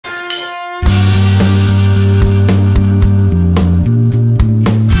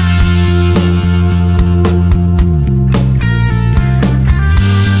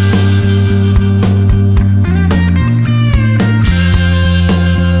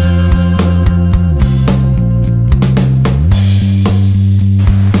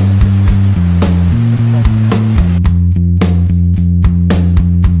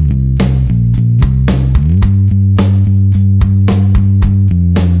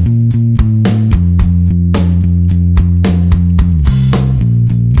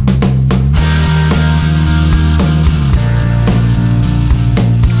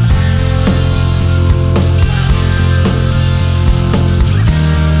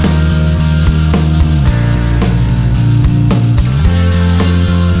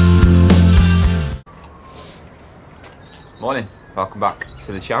back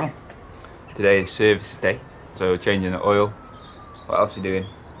to the channel. Today is service day, so changing the oil. What else are we doing?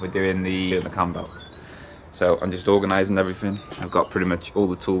 We're doing the Cambelt. So I'm just organising everything. I've got pretty much all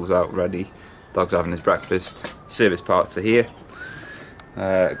the tools out ready. Dog's having his breakfast. Service parts are here.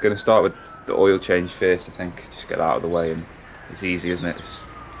 Gonna start with the oil change first, I think. Just get that out of the way, and it's easy, isn't it? It's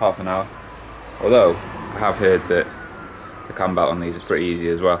half an hour. Although I have heard that the Cambelt on these are pretty easy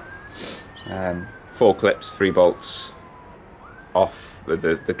as well. 4 clips, 3 bolts off,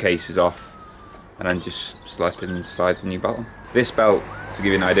 the case is off, and then just slide the new belt on. This belt, to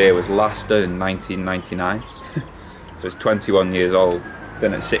give you an idea, was last done in 1999, so it's 21 years old,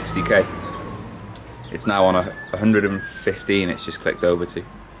 done at 60k. It's now on 115, it's just clicked over to.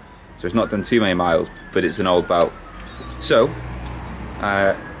 So it's not done too many miles, but it's an old belt. So,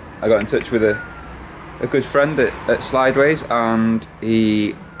 I got in touch with a good friend at Slideways, and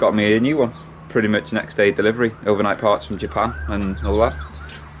he got me a new one. Pretty much next day delivery, overnight parts from Japan and all that.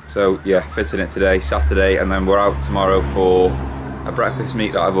 So yeah, fitting it today, Saturday, and then we're out tomorrow for a breakfast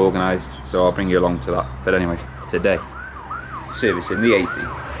meet that I've organised, so I'll bring you along to that. But anyway, today, servicing the 80.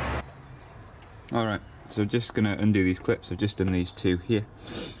 Alright, so just going to undo these clips. I've just done these 2 here.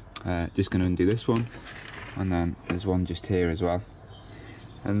 Just going to undo this one, and then there's one just here as well.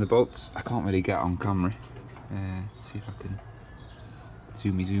 And the bolts, I can't really get on camera. See if I can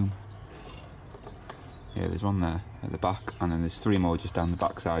zoom. Yeah, there's one there at the back, and then there's 3 more just down the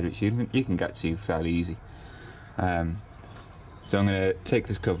back side, which you can get to fairly easy. So I'm going to take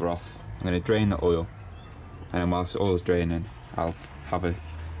this cover off, I'm going to drain the oil, and then whilst the oil's draining, I'll have a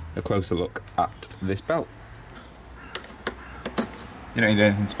closer look at this belt. You don't need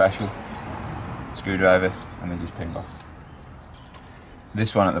anything special. Screwdriver, and then just ping off.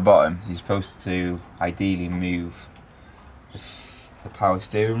 This one at the bottom, you're supposed to ideally move the power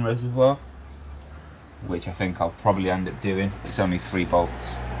steering reservoir, which I think I'll probably end up doing. It's only 3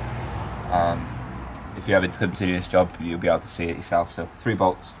 bolts. If you ever come to do this job, you'll be able to see it yourself. So 3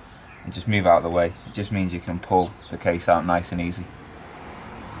 bolts, and just move out of the way. It just means you can pull the case out nice and easy.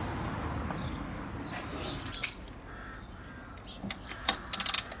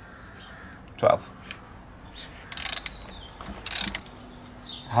 I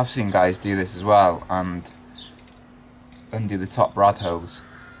have seen guys do this as well and undo the top rad hose.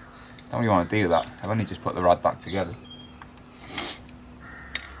 Don't really want to do that. I've only just put the rad back together. So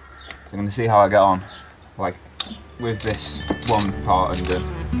I'm going to see how I get on, like with this one part undone.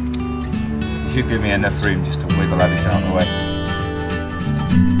 It should give me enough room just to wiggle everything out of the way.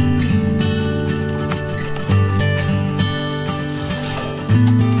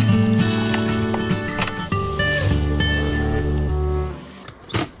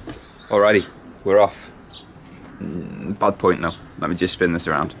 Alrighty, we're off. Bad point now. Let me just spin this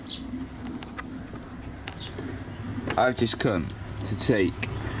around. I've just come to take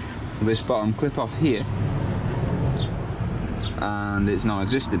this bottom clip off here, and it's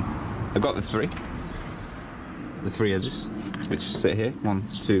non-existent. I've got the 3 others, which sit here, 1,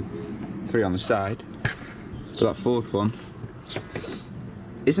 2, 3 on the side, but that 4th one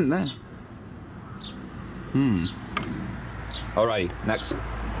isn't there. Alrighty, next,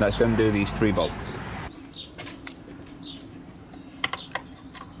 let's undo these 3 bolts.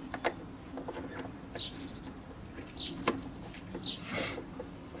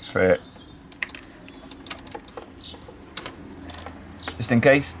 For it. Just in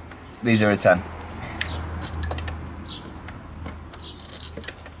case, these are a 10.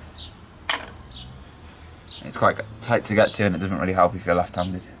 It's quite tight to get to, and it doesn't really help if you're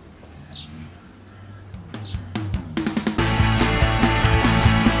left-handed.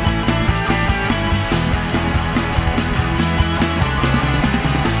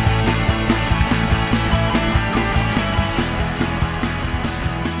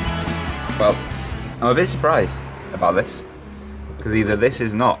 Well, I'm a bit surprised about this, because either this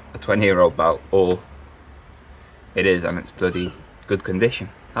is not a 20-year-old belt, or it is and it's bloody good condition.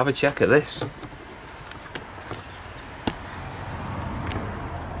 Have a check at this.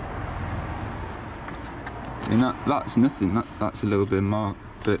 I mean, that's nothing, that's a little bit of mark,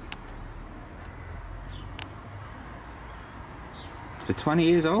 but for 20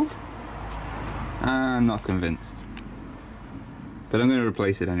 years old? I'm not convinced. But I'm going to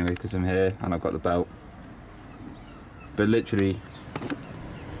replace it anyway because I'm here and I've got the belt. But literally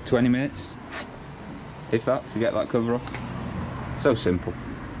 20 minutes, if that, to get that cover off. So simple.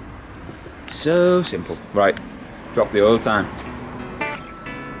 So simple. Right, drop the oil time.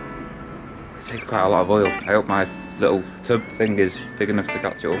 It takes quite a lot of oil. I hope my little tub thing is big enough to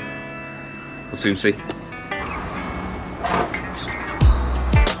catch it all. We'll soon see.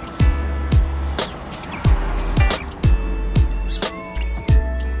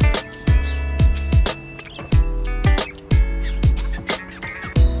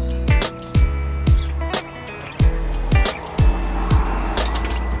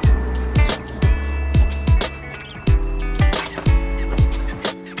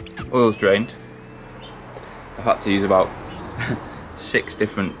 oil's drained. I've had to use about 3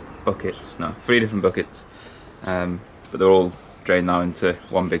 different buckets, but they're all drained now into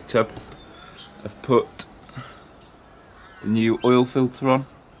one big tub. I've put the new oil filter on.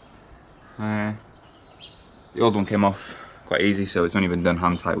 The old one came off quite easy, so it's only been done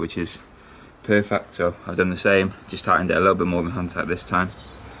hand tight, which is perfect. So I've done the same, just tightened it a little bit more than hand tight this time.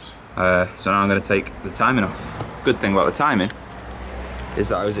 So now I'm going to take the timing off. Good thing about the timing is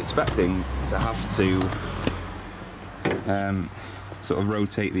that I was expecting to have to sort of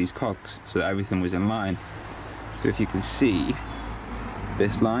rotate these cogs so that everything was in line. But if you can see,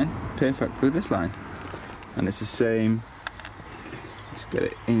 this line, perfect with this line. And it's the same, let's get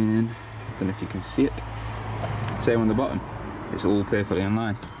it in, I don't know if you can see it. Same on the bottom, it's all perfectly in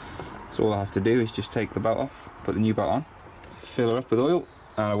line. So all I have to do is just take the belt off, put the new belt on, fill her up with oil,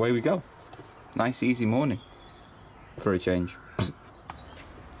 and away we go. Nice easy morning, for a change.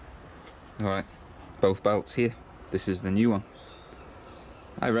 Alright, both belts here. This is the new one.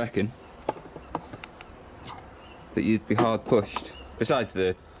 I reckon that you'd be hard pushed, besides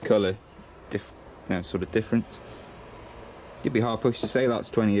the colour sort of difference, you'd be hard pushed to say that's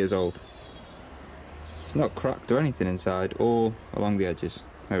 20 years old. It's not cracked or anything inside or along the edges.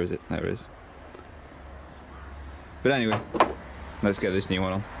 Where is it? There it is. But anyway, let's get this new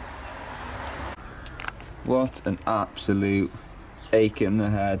one on. What an absolute ache in the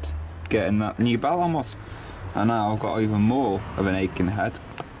head getting that new belt on was. And now I've got even more of an ache in the head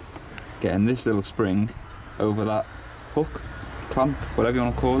getting this little spring over that hook, clamp, whatever you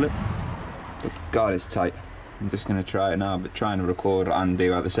want to call it. But God, it's tight. I'm just going to try it now, but trying to record and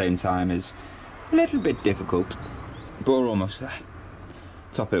do at the same time is a little bit difficult. But we're almost there.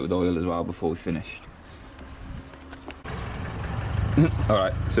 Top it with oil as well before we finish.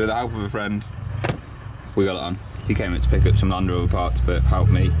 Alright, so with the help of a friend, we got it on. He came in to pick up some Land Rover parts, but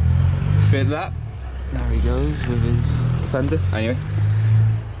helped me fit that. There he goes with his fender. Anyway,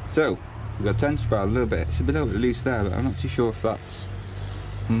 so we've got tension bar a little bit. It's a little bit loose there, but I'm not too sure if that's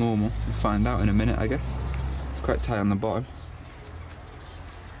normal. We'll find out in a minute, I guess. It's quite tight on the bottom.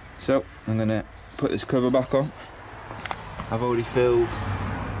 So I'm gonna put this cover back on. I've already filled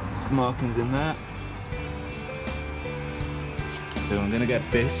the markings in there. So I'm gonna get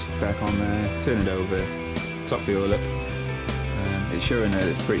this back on there, turn it over, top the oil up. It's showing that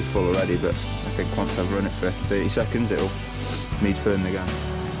it's pretty full already, but I think once I've run it for 30 seconds it'll need filling again.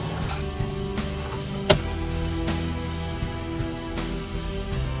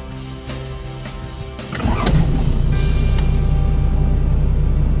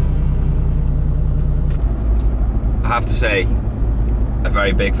 I have to say a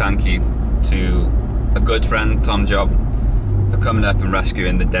very big thank you to a good friend, Tom Job, for coming up and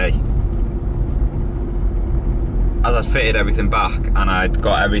rescuing the day. As I'd fitted everything back and I'd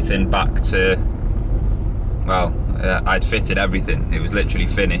got everything back to, well, I'd fitted everything. It was literally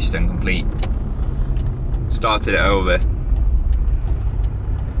finished and complete. Started it over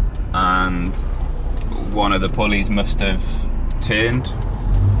and one of the pulleys must have turned,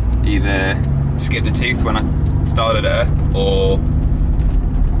 either skipped a tooth when I started it up or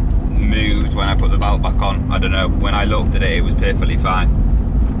moved when I put the belt back on. I don't know. When I looked at it, it was perfectly fine.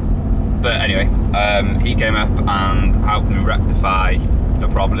 But anyway, he came up and helped me rectify the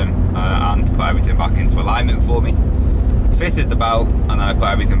problem and put everything back into alignment for me. Fitted the belt and then I put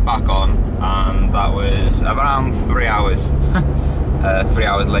everything back on, and that was around 3 hours. 3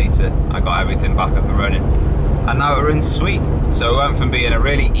 hours later, I got everything back up and running. And now it runs sweet. So it went from being a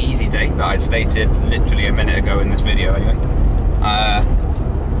really easy day that I'd stated literally a minute ago in this video anyway,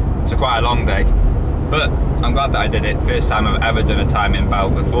 to quite a long day. But I'm glad that I did it. First time I've ever done a timing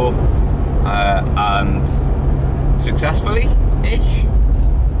belt before. And successfully-ish.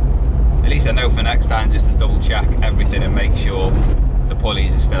 At least I know for next time just to double check everything and make sure the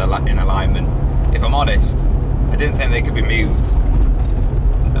pulleys are still in alignment. If I'm honest, I didn't think they could be moved,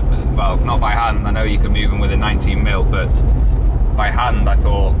 well, not by hand. I know you can move them with a 19mm, but by hand I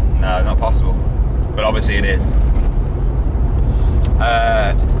thought, no, not possible. But obviously it is.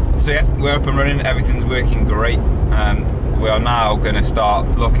 So yeah, we're up and running, everything's working great. We are now going to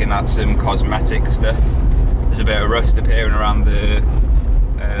start looking at some cosmetic stuff. There's a bit of rust appearing around the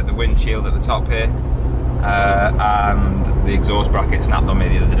windshield at the top here, and the exhaust bracket snapped on me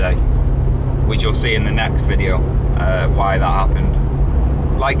the other day, which you'll see in the next video why that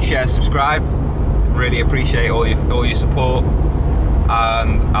happened. Like, share, subscribe. Really appreciate all your support,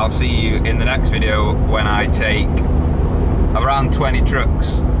 and I'll see you in the next video when I take around 20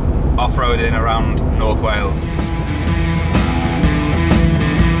 trucks off-roading around North Wales.